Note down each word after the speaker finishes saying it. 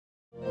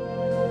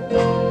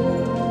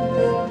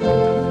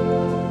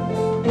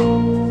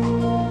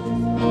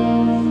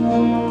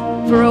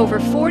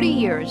40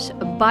 years,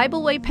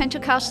 Bibleway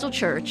Pentecostal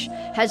Church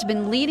has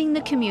been leading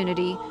the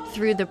community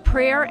through the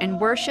prayer and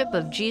worship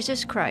of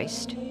Jesus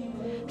Christ.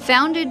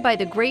 Founded by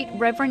the great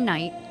Reverend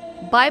Knight,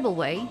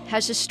 Bibleway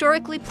has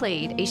historically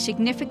played a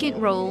significant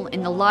role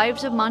in the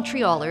lives of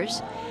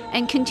Montrealers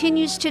and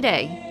continues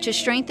today to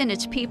strengthen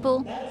its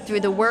people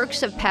through the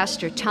works of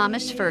Pastor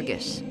Thomas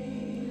Fergus.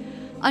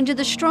 Under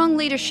the strong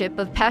leadership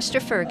of Pastor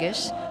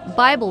Fergus,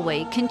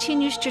 Bibleway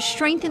continues to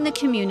strengthen the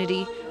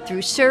community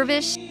through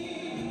service,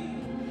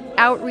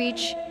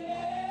 outreach,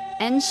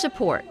 and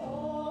support.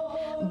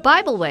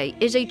 Bibleway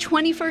is a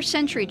 21st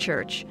century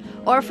church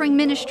offering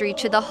ministry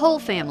to the whole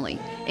family,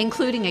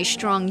 including a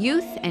strong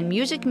youth and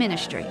music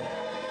ministry.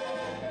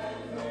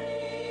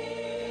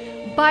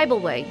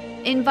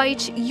 Bibleway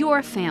invites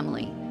your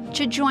family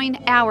to join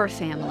our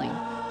family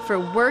for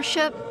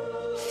worship,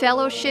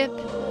 fellowship,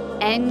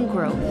 and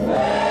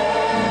growth.